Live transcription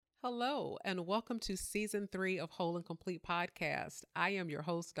Hello, and welcome to season 3 of Whole and Complete Podcast. I am your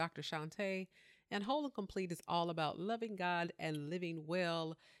host, Dr. Shantae, and Whole and Complete is all about loving God and living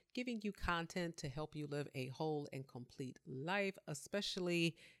well, giving you content to help you live a whole and complete life,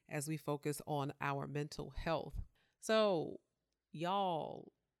 especially as we focus on our mental health. So,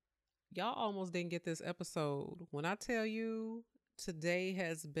 y'all, y'all almost didn't get this episode. When I tell you today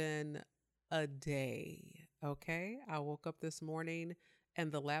has been a day, okay? I woke up this morning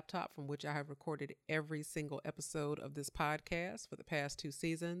and the laptop from which I have recorded every single episode of this podcast for the past 2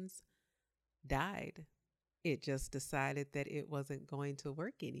 seasons died. It just decided that it wasn't going to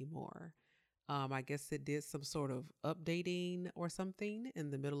work anymore. I guess it did some sort of updating or something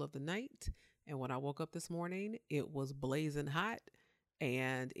in the middle of the night. And when I woke up this morning, it was blazing hot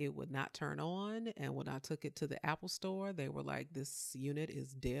and it would not turn on. And when I took it to the Apple store, they were like, this unit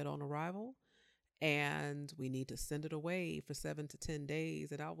is dead on arrival and we need to send it away for 7 to 10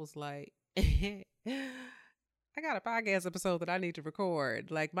 days. And I was like, I got a podcast episode that I need to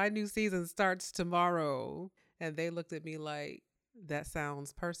record. Like, my new season starts tomorrow. And they looked at me like, that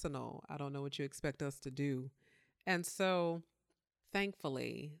sounds personal. I don't know what you expect us to do. And so,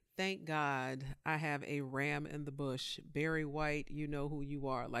 thankfully, thank God, I have a ram in the bush. Barry White, you know who you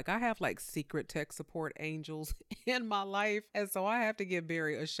are. Like, I have like secret tech support angels in my life. And so I have to give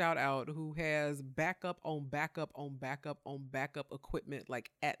Barry a shout out, who has backup on backup on backup on backup equipment,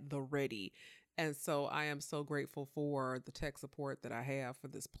 like at the ready. And so I am so grateful for the tech support that I have for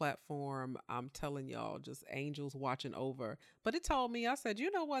this platform. I'm telling y'all, just angels watching over. But it told me, I said,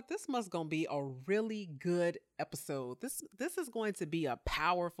 you know what? This must gonna be a really good episode. This is going to be a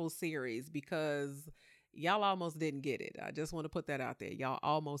powerful series because y'all almost didn't get it. I just want to put that out there. Y'all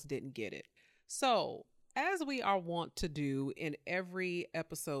almost didn't get it. So, as we are wont to do in every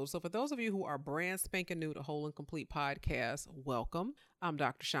episode. So, for those of you who are brand spanking new to Whole and Complete Podcast, welcome. I'm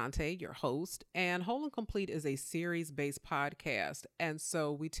Dr. Shantae, your host, and Whole and Complete is a series based podcast. And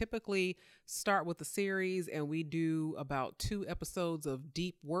so we typically start with the series and we do about 2 episodes of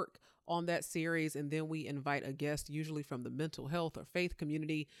deep work on that series. And then we invite a guest, usually from the mental health or faith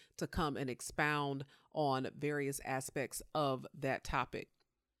community, to come and expound on various aspects of that topic.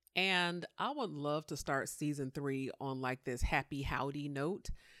 And I would love to start season 3 on like this happy howdy note,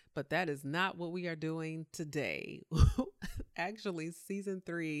 but that is not what we are doing today. Actually, season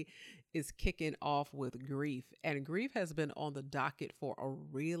 3 is kicking off with grief, and grief has been on the docket for a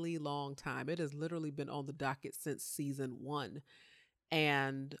really long time. It has literally been on the docket since season 1,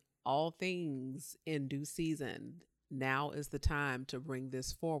 and all things in due season. Now is the time to bring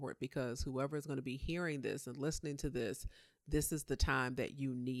this forward because whoever is going to be hearing this and listening to this is the time that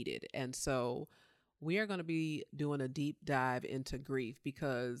you need it. And so we are going to be doing a deep dive into grief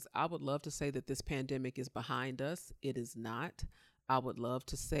because I would love to say that this pandemic is behind us. It is not. I would love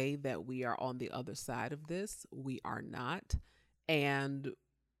to say that we are on the other side of this. We are not. And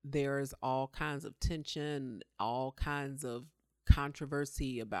there's all kinds of tension, all kinds of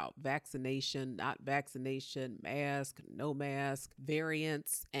controversy about vaccination, not vaccination, mask, no mask,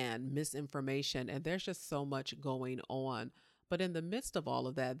 variants, and misinformation. And there's just so much going on. But in the midst of all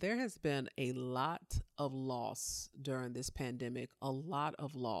of that, there has been a lot of loss during this pandemic, a lot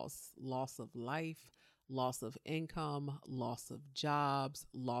of loss of life, loss of income, loss of jobs,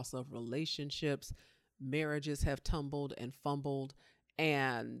 loss of relationships. Marriages have tumbled and fumbled.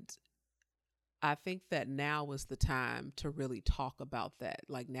 And I think that now is the time to really talk about that.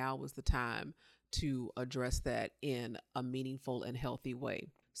 Like, now is the time to address that in a meaningful and healthy way.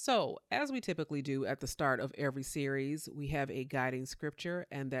 So, as we typically do at the start of every series, we have a guiding scripture,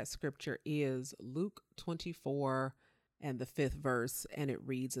 and that scripture is Luke 24 and the 5th verse, and it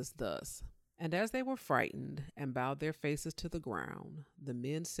reads as thus. And as they were frightened and bowed their faces to the ground, the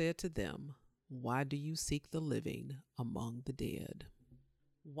men said to them, "Why do you seek the living among the dead?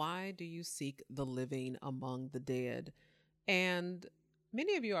 Why do you seek the living among the dead?" And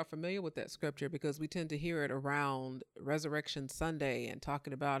many of you are familiar with that scripture because we tend to hear it around Resurrection Sunday and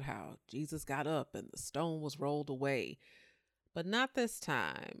talking about how Jesus got up and the stone was rolled away. But not this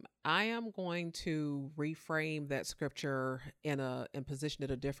time. I am going to reframe that scripture and position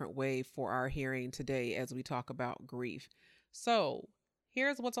it a different way for our hearing today as we talk about grief. So,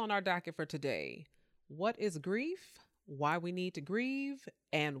 here's what's on our docket for today. What is grief? Why we need to grieve,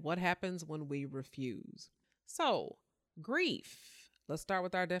 and what happens when we refuse. So, grief. Let's start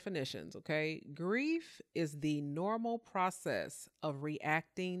with our definitions, okay? Grief is the normal process of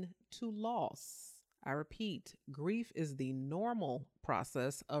reacting to loss. I repeat, grief is the normal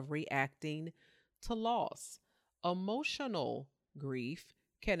process of reacting to loss. Emotional grief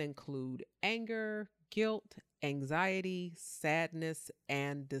can include anger, guilt, anxiety, sadness,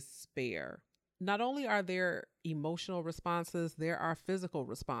 and despair. Not only are there emotional responses, there are physical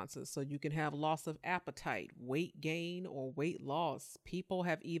responses. So you can have loss of appetite, weight gain, or weight loss. People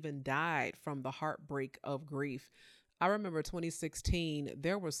have even died from the heartbreak of grief. I remember 2016,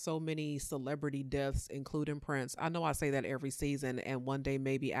 there were so many celebrity deaths, including Prince. I know I say that every season, and one day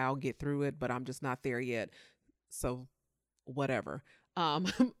maybe I'll get through it, but I'm just not there yet. So, whatever. Um,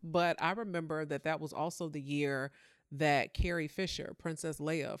 but I remember that was also the year that Carrie Fisher, Princess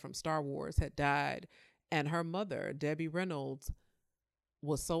Leia from Star Wars, had died, and her mother, Debbie Reynolds,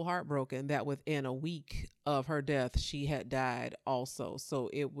 was so heartbroken that within a week of her death, she had died also.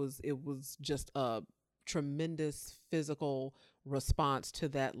 So it was just a tremendous physical response to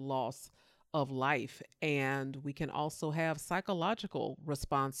that loss of life. And we can also have psychological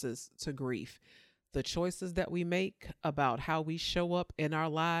responses to grief. The choices that we make about how we show up in our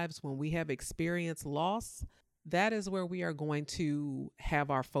lives when we have experienced loss, that is where we are going to have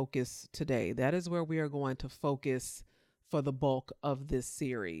our focus today. That is where we are going to focus for the bulk of this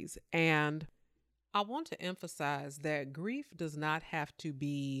series. And I want to emphasize that grief does not have to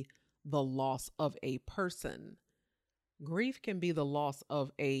be the loss of a person. Grief can be the loss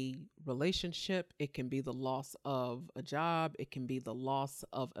of a relationship. It can be the loss of a job. It can be the loss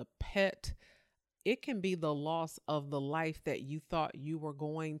of a pet. It can be the loss of the life that you thought you were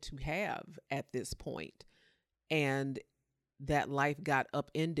going to have at this point. And that life got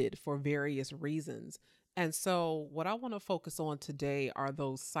upended for various reasons. And so, what I want to focus on today are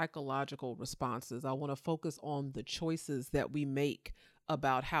those psychological responses. I want to focus on the choices that we make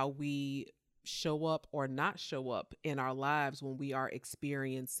about how we show up or not show up in our lives when we are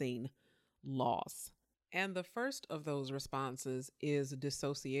experiencing loss. And the first of those responses is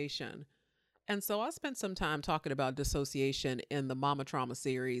dissociation. And so I spent some time talking about dissociation in the Mama Trauma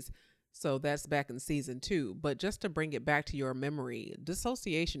series. So that's back in season 2. But just to bring it back to your memory,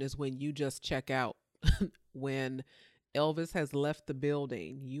 dissociation is when you just check out. When Elvis has left the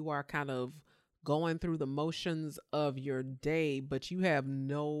building, you are kind of going through the motions of your day, but you have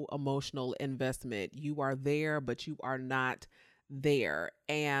no emotional investment. You are there, but you are not there.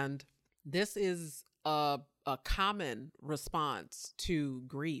 And this is a common response to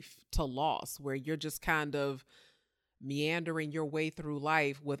grief, to loss, where you're just kind of meandering your way through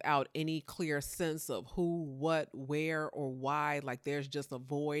life without any clear sense of who, what, where, or why. Like there's just a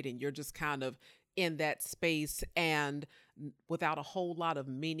void and you're just kind of in that space and without a whole lot of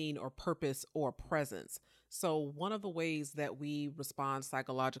meaning or purpose or presence. So one of the ways that we respond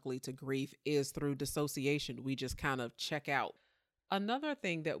psychologically to grief is through dissociation. We just kind of check out. Another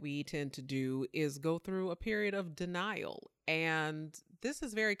thing that we tend to do is go through a period of denial. And this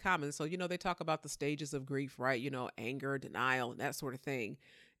is very common. So, they talk about the stages of grief, right? Anger, denial, and that sort of thing.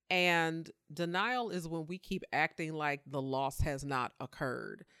 And denial is when we keep acting like the loss has not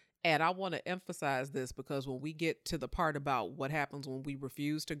occurred. And I want to emphasize this because when we get to the part about what happens when we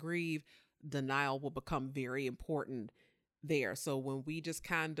refuse to grieve, denial will become very important there. So when we just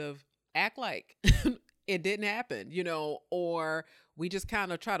kind of act like it didn't happen, or we just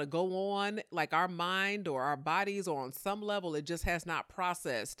kind of try to go on like our mind or our bodies, or on some level, it just has not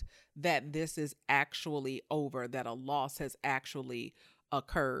processed that this is actually over, that a loss has actually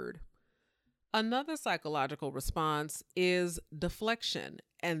occurred. Another psychological response is deflection.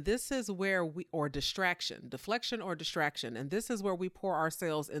 And this is where deflection or distraction. And this is where we pour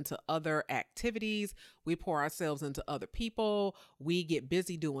ourselves into other activities. We pour ourselves into other people. We get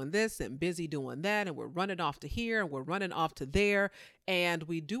busy doing this and busy doing that. And we're running off to here and we're running off to there. And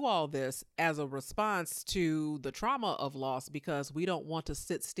we do all this as a response to the trauma of loss because we don't want to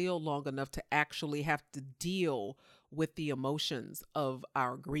sit still long enough to actually have to deal with the emotions of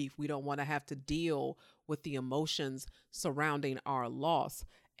our grief. We don't want to have to deal with the emotions surrounding our loss.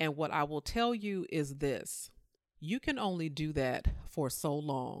 And what I will tell you is this: you can only do that for so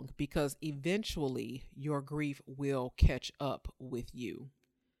long because eventually your grief will catch up with you.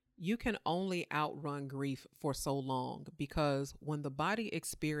 You can only outrun grief for so long because when the body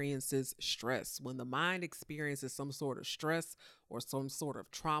experiences stress, when the mind experiences some sort of stress or some sort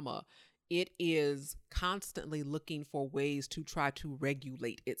of trauma, it is constantly looking for ways to try to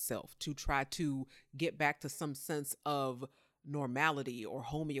regulate itself, to try to get back to some sense of normality or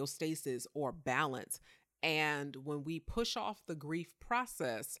homeostasis or balance. And when we push off the grief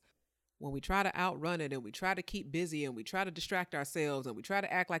process, when we try to outrun it and we try to keep busy and we try to distract ourselves and we try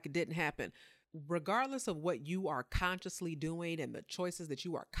to act like it didn't happen, regardless of what you are consciously doing and the choices that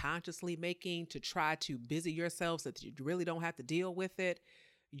you are consciously making to try to busy yourself so that you really don't have to deal with it,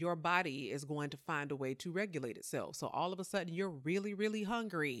 your body is going to find a way to regulate itself. So all of a sudden you're really, really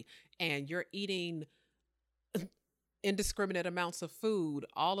hungry and you're eating indiscriminate amounts of food.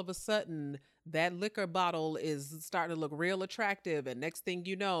 All of a sudden, that liquor bottle is starting to look real attractive, and next thing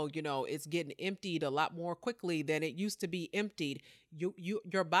you know, it's getting emptied a lot more quickly than it used to be emptied.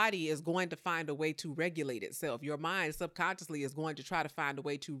 Your body is going to find a way to regulate itself. Your mind subconsciously is going to try to find a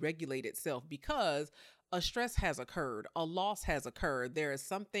way to regulate itself because a stress has occurred, a loss has occurred. There is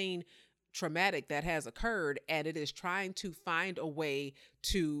something traumatic that has occurred, and it is trying to find a way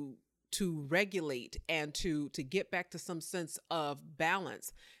to regulate and to get back to some sense of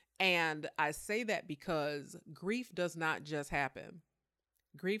balance. And I say that because grief does not just happen.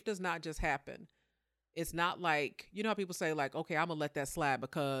 Grief does not just happen. It's not like, how people say, like, okay, I'm going to let that slide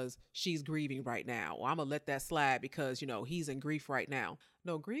because she's grieving right now. Or I'm going to let that slide because, he's in grief right now.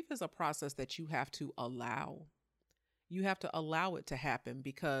 No, grief is a process that you have to allow. You have to allow it to happen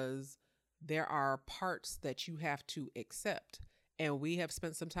because there are parts that you have to accept. And we have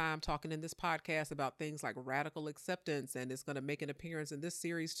spent some time talking in this podcast about things like radical acceptance, and it's going to make an appearance in this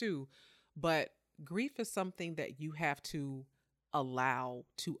series too. But grief is something that you have to allow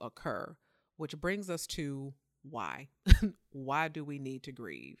to occur, which brings us to why. Why do we need to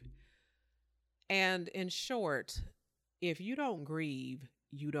grieve? And in short, if you don't grieve,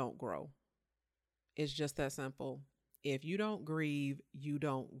 you don't grow. It's just that simple. If you don't grieve, you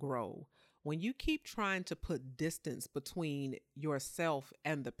don't grow. When you keep trying to put distance between yourself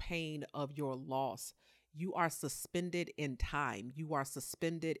and the pain of your loss, you are suspended in time. You are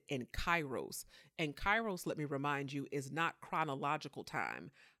suspended in Kairos. And Kairos, let me remind you, is not chronological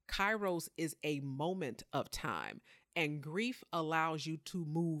time. Kairos is a moment of time. And grief allows you to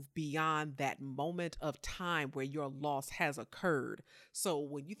move beyond that moment of time where your loss has occurred. So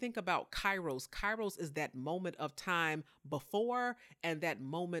when you think about Kairos, Kairos is that moment of time before and that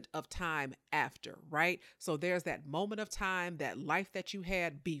moment of time after, right? So there's that moment of time, that life that you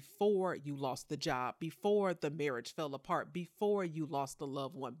had before you lost the job, before the marriage fell apart, before you lost a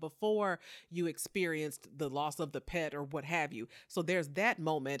loved one, before you experienced the loss of the pet or what have you. So there's that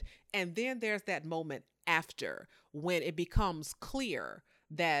moment. And then there's that moment after, when it becomes clear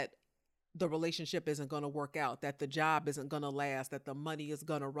that the relationship isn't going to work out, that the job isn't going to last, that the money is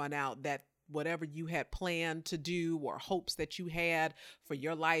going to run out, that whatever you had planned to do or hopes that you had for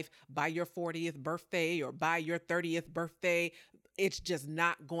your life by your 40th birthday or by your 30th birthday, it's just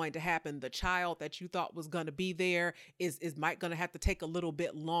not going to happen. The child that you thought was going to be there is might going to have to take a little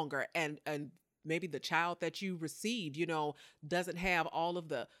bit longer, and maybe the child that you received, doesn't have all of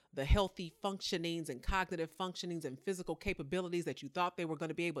the healthy functionings and cognitive functionings and physical capabilities that you thought they were going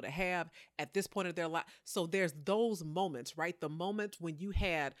to be able to have at this point of their life. So there's those moments, right? The moments when you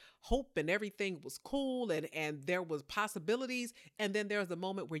had hope and everything was cool and there was possibilities. And then there's the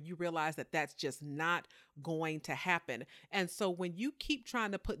moment where you realize that that's just not going to happen. And so when you keep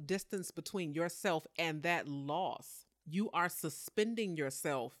trying to put distance between yourself and that loss, you are suspending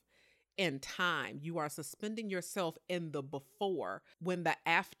yourself in time. You are suspending yourself in the before when the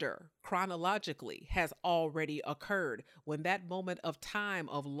after chronologically has already occurred, when that moment of time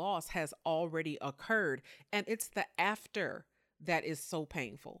of loss has already occurred. And it's the after that is so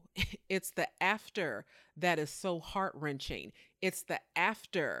painful. It's the after that is so heart-wrenching. It's the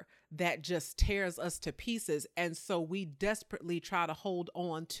after that just tears us to pieces. And so we desperately try to hold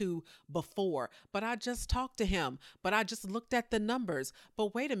on to before. But I just talked to him, but I just looked at the numbers.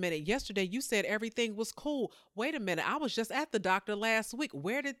 But wait a minute, yesterday you said everything was cool. Wait a minute, I was just at the doctor last week.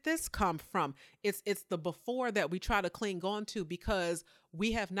 Where did this come from? It's the before that we try to cling on to because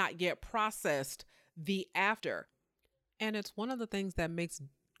we have not yet processed the after. And it's one of the things that makes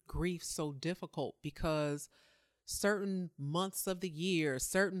grief so difficult because certain months of the year,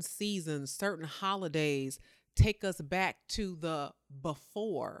 certain seasons, certain holidays take us back to the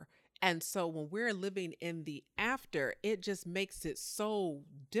before. And so when we're living in the after, it just makes it so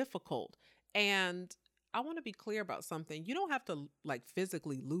difficult. And I want to be clear about something. You don't have to like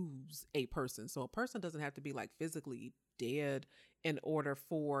physically lose a person. So a person doesn't have to be like physically dead in order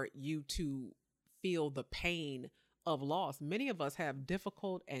for you to feel the pain of loss. Many of us have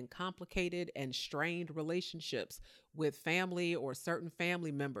difficult and complicated and strained relationships with family or certain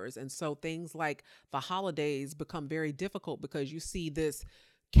family members. And so things like the holidays become very difficult because you see this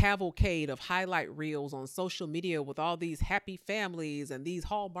cavalcade of highlight reels on social media with all these happy families and these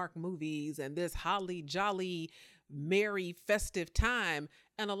Hallmark movies and this holly jolly, merry, festive time.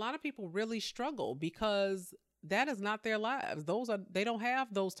 And a lot of people really struggle because that is not their lives. They don't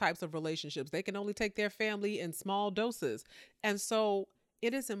have those types of relationships. They can only take their family in small doses. And so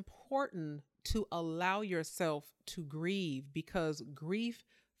it is important to allow yourself to grieve because grief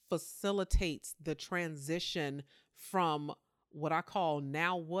facilitates the transition from what I call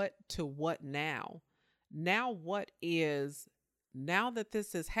now what to what now. Now, now that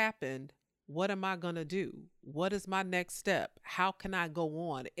this has happened, what am I going to do? What is my next step? How can I go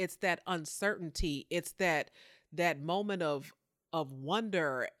on? It's that uncertainty. It's that moment of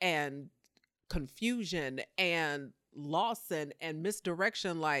wonder and confusion and loss and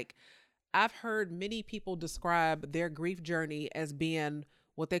misdirection. Like, I've heard many people describe their grief journey as being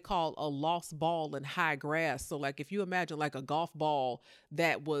what they call a lost ball in high grass. So, like, if you imagine like a golf ball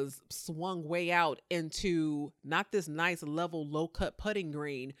that was swung way out into not this nice, level, low cut putting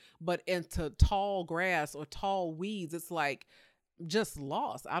green, but into tall grass or tall weeds, it's like just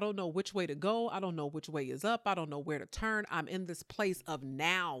lost. I don't know which way to go. I don't know which way is up. I don't know where to turn. I'm in this place of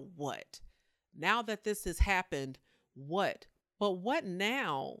now what? Now that this has happened, what? But what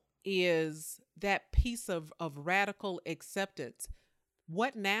now is that piece of radical acceptance.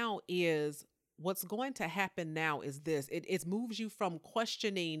 What now is what's going to happen now is this. It moves you from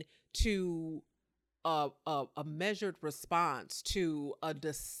questioning to a measured response, to a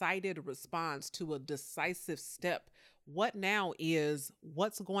decided response, to a decisive step. What now is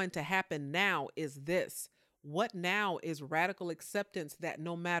what's going to happen now is this. What now is radical acceptance that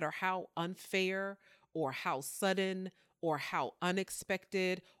no matter how unfair or how sudden or how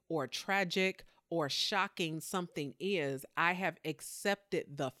unexpected or tragic or shocking something is, I have accepted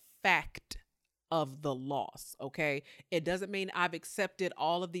the fact of the loss. Okay. It doesn't mean I've accepted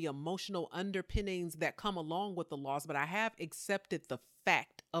all of the emotional underpinnings that come along with the loss, but I have accepted the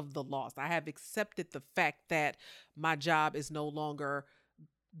fact of the loss. I have accepted the fact that my job is no longer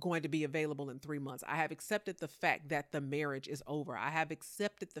going to be available in 3 months. I have accepted the fact that the marriage is over. I have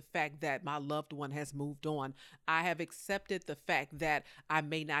accepted the fact that my loved one has moved on. I have accepted the fact that I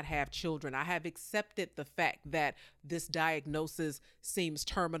may not have children. I have accepted the fact that this diagnosis seems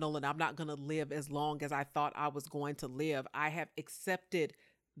terminal and I'm not going to live as long as I thought I was going to live. I have accepted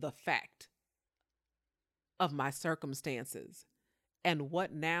the fact of my circumstances. And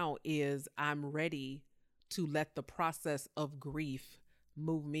what now is I'm ready to let the process of grief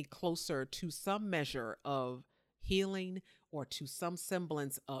move me closer to some measure of healing or to some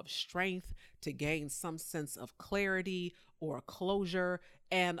semblance of strength, to gain some sense of clarity or closure,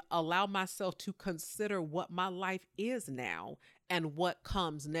 and allow myself to consider what my life is now and what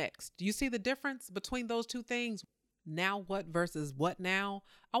comes next. Do you see the difference between those two things? Now what versus what now?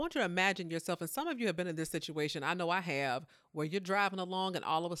 I want you to imagine yourself, and some of you have been in this situation, I know I have, where you're driving along and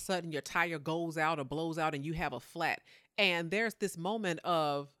all of a sudden your tire goes out or blows out and you have a flat. And there's this moment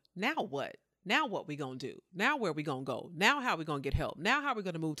of, now what? Now what we gonna do? Now where we gonna go? Now how we gonna get help? Now how we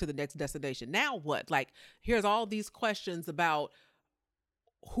gonna move to the next destination? Now what? Like, here's all these questions about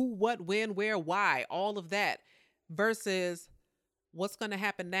who, what, when, where, why, all of that, versus what's going to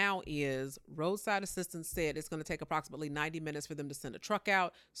happen now is roadside assistance said it's going to take approximately 90 minutes for them to send a truck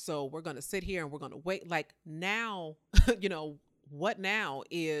out. So we're going to sit here and we're going to wait. Like, now, what now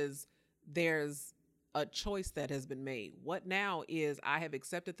is there's a choice that has been made. What now is I have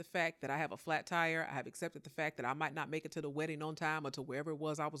accepted the fact that I have a flat tire. I have accepted the fact that I might not make it to the wedding on time or to wherever it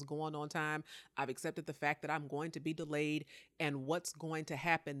was I was going on time. I've accepted the fact that I'm going to be delayed. And what's going to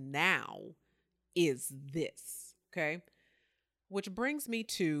happen now is this. Okay. Which brings me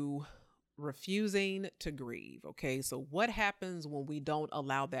to refusing to grieve. Okay. So what happens when we don't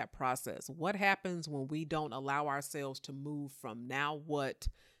allow that process? What happens when we don't allow ourselves to move from now what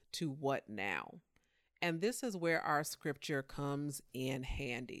to what now? And this is where our scripture comes in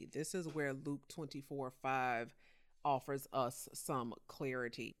handy. This is where Luke 24:5 offers us some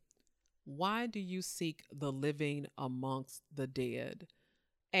clarity. Why do you seek the living amongst the dead?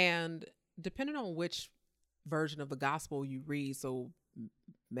 And depending on which version of the gospel you read, so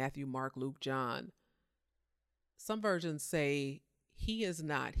Matthew, Mark, Luke, John, some versions say he is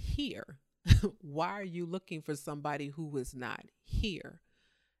not here. Why are you looking for somebody who is not here?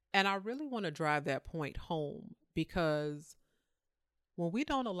 And I really want to drive that point home, because when we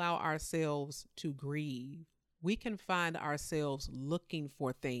don't allow ourselves to grieve, we can find ourselves looking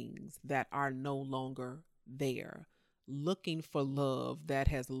for things that are no longer there, looking for love that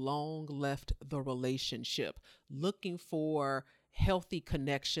has long left the relationship, looking for healthy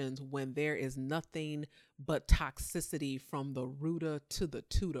connections when there is nothing but toxicity from the rooter to the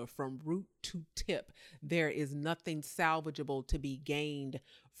tutor, from root to tip. There is nothing salvageable to be gained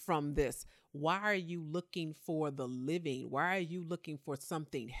from this. Why are you looking for the living? Why are you looking for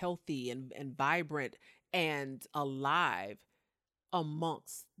something healthy and vibrant and alive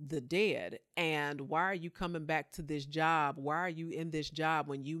amongst the dead? And why are you coming back to this job? Why are you in this job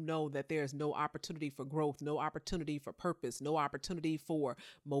when you know that there's no opportunity for growth, no opportunity for purpose, no opportunity for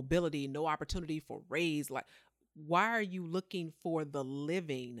mobility, no opportunity for raise? Like, why are you looking for the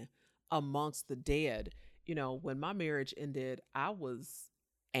living amongst the dead. When my marriage ended, I was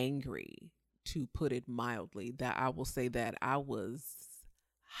angry, to put it mildly. That I will say that I was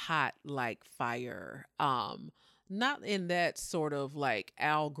hot like fire. Not in that sort of like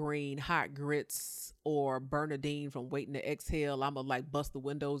Al Green hot grits or Bernadine from Waiting to Exhale. I'm gonna like bust the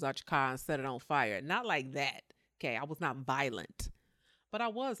windows out your car and set it on fire. Not like that. Okay, I was not violent, but I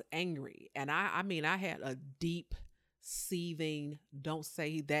was angry. And I mean, I had a deep, seething, don't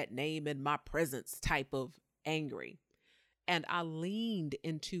say that name in my presence type of angry. And I leaned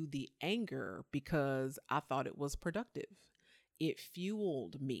into the anger because I thought it was productive. It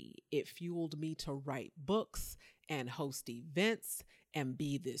fueled me. It fueled me to write books and host events and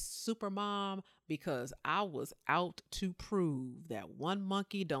be this super mom, because I was out to prove that one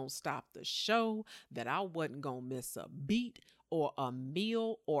monkey don't stop the show, that I wasn't going to miss a beat or a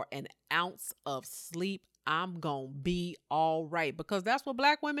meal or an ounce of sleep. I'm going to be all right, because that's what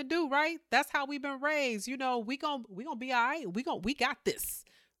Black women do, right? That's how we've been raised. We going to be all right. We got this.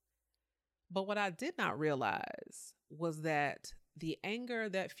 But what I did not realize was that the anger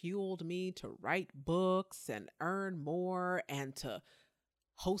that fueled me to write books and earn more and to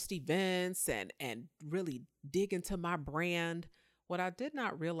host events and really dig into my brand, what I did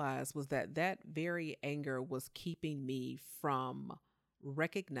not realize was that that very anger was keeping me from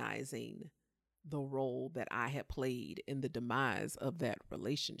recognizing the role that I had played in the demise of that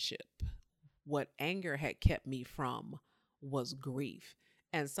relationship. What anger had kept me from was grief.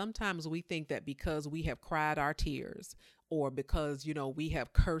 And sometimes we think that because we have cried our tears, or because, we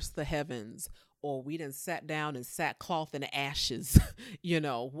have cursed the heavens, or we done sat down in sackcloth and ashes,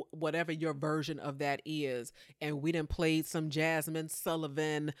 whatever your version of that is, and we done played some Jasmine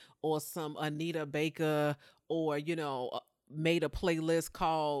Sullivan or some Anita Baker, or, made a playlist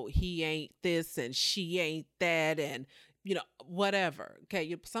called He Ain't This and She Ain't That, and whatever.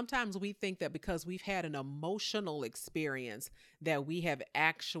 Okay. Sometimes we think that because we've had an emotional experience that we have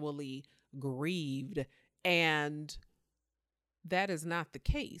actually grieved, and that is not the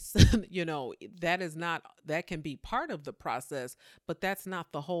case. That can be part of the process, but that's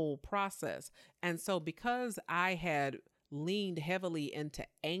not the whole process. And so because I had leaned heavily into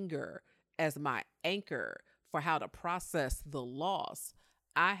anger as my anchor for how to process the loss,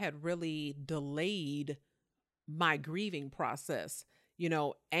 I had really delayed my grieving process.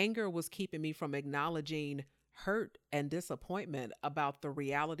 Anger was keeping me from acknowledging hurt and disappointment about the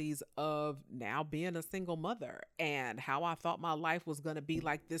realities of now being a single mother, and how I thought my life was going to be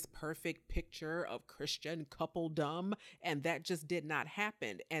like this perfect picture of Christian coupledom. And that just did not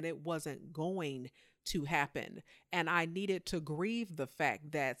happen. And it wasn't going to happen. And I needed to grieve the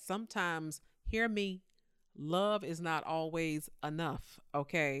fact that sometimes, hear me, love is not always enough.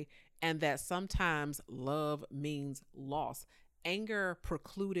 Okay. And that sometimes love means loss. Anger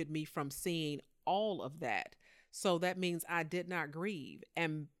precluded me from seeing all of that. So that means I did not grieve.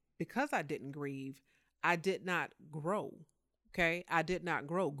 And because I didn't grieve, I did not grow. Okay. I did not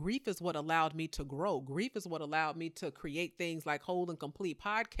grow. Grief is what allowed me to grow. Grief is what allowed me to create things like Whole and Complete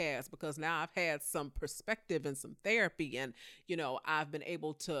podcast, because now I've had some perspective and some therapy, and, I've been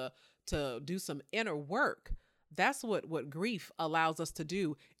able to do some inner work. That's what grief allows us to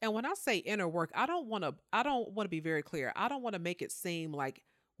do. And when I say inner work, I don't want to be very clear. I don't want to make it seem like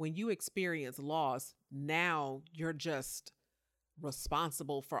when you experience loss, now you're just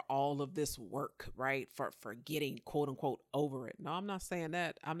responsible for all of this work, right? For getting quote unquote over it. No, I'm not saying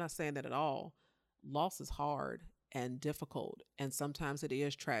that. I'm not saying that at all. Loss is hard and difficult, and sometimes it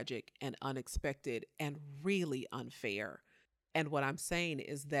is tragic and unexpected and really unfair. And what I'm saying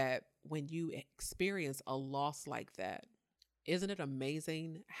is that when you experience a loss like that, isn't it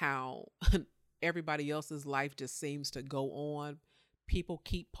amazing how everybody else's life just seems to go on? People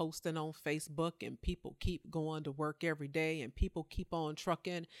keep posting on Facebook, and people keep going to work every day, and people keep on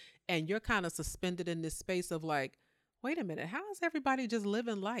trucking. And you're kind of suspended in this space of like, wait a minute, how is everybody just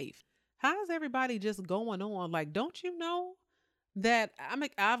living life? How is everybody just going on? Like, don't you know that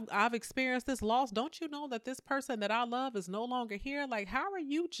I've experienced this loss? Don't you know that this person that I love is no longer here? Like, how are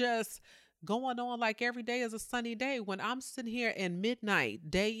you just going on like every day is a sunny day when I'm sitting here in midnight,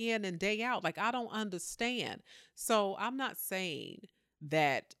 day in and day out? Like, I don't understand. So I'm not saying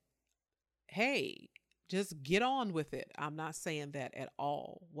that, hey, just get on with it. I'm not saying that at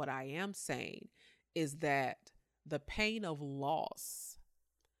all. What I am saying is that the pain of loss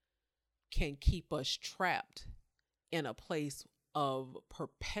can keep us trapped in a place of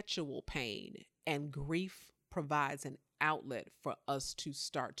perpetual pain, and grief provides an outlet for us to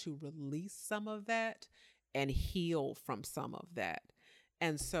start to release some of that and heal from some of that.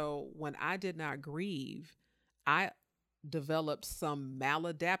 And so when I did not grieve, I developed some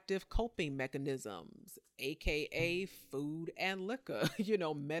maladaptive coping mechanisms, aka food and liquor,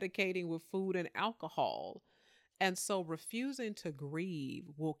 medicating with food and alcohol. And so refusing to grieve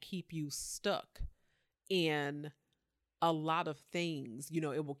will keep you stuck in a lot of things.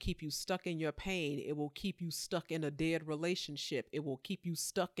 It will keep you stuck in your pain. It will keep you stuck in a dead relationship. It will keep you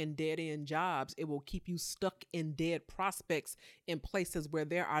stuck in dead end jobs. It will keep you stuck in dead prospects in places where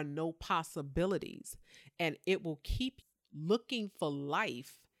there are no possibilities. And it will keep looking for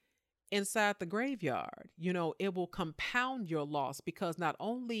life inside the graveyard. It will compound your loss because not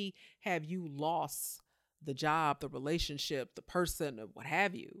only have you lost the job, the relationship, the person, or what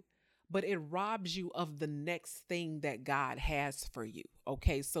have you, but it robs you of the next thing that God has for you.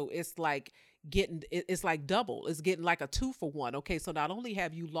 Okay. So it's like it's like double. It's getting like a 2-for-1. Okay. So not only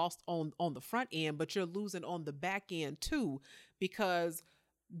have you lost on the front end, but you're losing on the back end too, because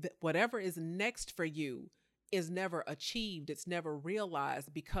whatever is next for you is never achieved. It's never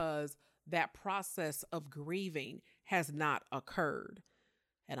realized because that process of grieving has not occurred.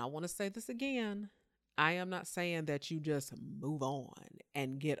 And I want to say this again. I am not saying that you just move on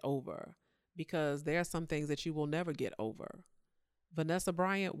and get over, because there are some things that you will never get over. Vanessa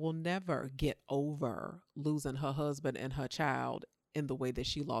Bryant will never get over losing her husband and her child in the way that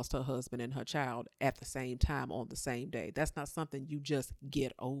she lost her husband and her child at the same time on the same day. That's not something you just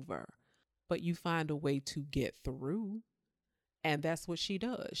get over, but you find a way to get through. And that's what she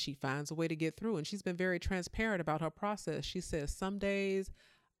does. She finds a way to get through. And she's been very transparent about her process. She says, some days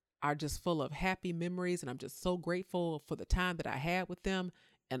are just full of happy memories, and I'm just so grateful for the time that I had with them.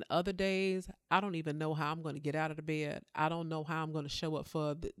 And other days, I don't even know how I'm going to get out of the bed. I don't know how I'm going to show up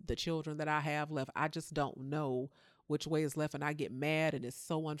for the children that I have left. I just don't know which way is left, and I get mad, and it's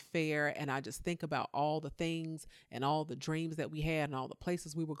so unfair. And I just think about all the things and all the dreams that we had and all the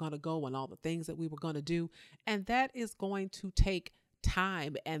places we were going to go and all the things that we were going to do. And that is going to take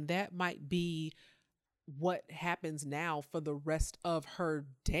time, and that might be what happens now for the rest of her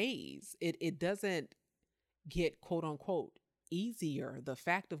days. It doesn't get quote unquote easier. The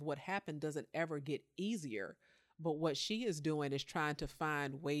fact of what happened doesn't ever get easier. But what she is doing is trying to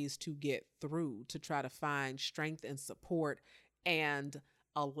find ways to get through, to try to find strength and support and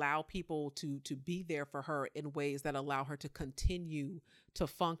allow people to be there for her in ways that allow her to continue to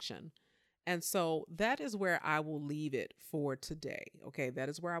function. And so that is where I will leave it for today. Okay, that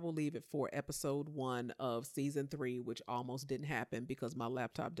is where I will leave it for episode 1 of season 3, which almost didn't happen because my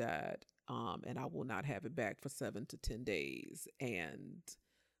laptop died. And I will not have it back for 7 to 10 days. And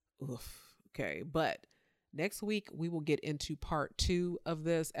okay, but next week we will get into part 2 of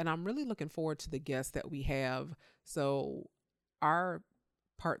this, and I'm really looking forward to the guests that we have. So our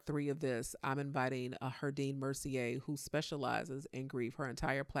part 3 of this, I'm inviting Herdine Mercier, who specializes in grief. Her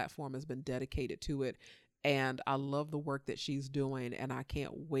entire platform has been dedicated to it. And I love the work that she's doing. And I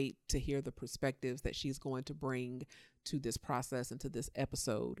can't wait to hear the perspectives that she's going to bring to this process and to this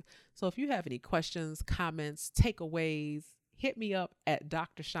episode. So if you have any questions, comments, takeaways, hit me up at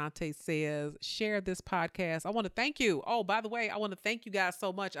Dr. Shante Says. Share this podcast. I want to thank you. Oh, by the way, I want to thank you guys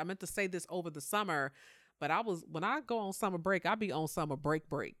so much. I meant to say this over the summer, but when I go on summer break, I'll be on summer break.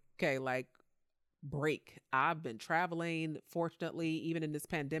 Okay. Like break. I've been traveling. Fortunately, even in this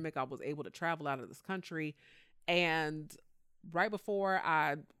pandemic, I was able to travel out of this country. And right before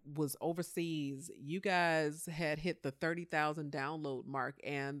I was overseas, you guys had hit the 30,000 download mark.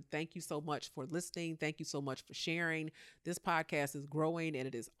 And thank you so much for listening. Thank you so much for sharing. This podcast is growing, and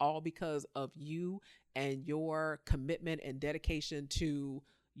it is all because of you and your commitment and dedication to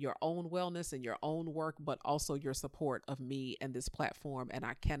your own wellness and your own work, but also your support of me and this platform. And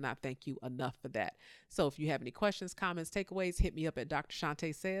I cannot thank you enough for that. So if you have any questions, comments, takeaways, hit me up at Dr.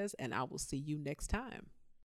 Shante Says, and I will see you next time.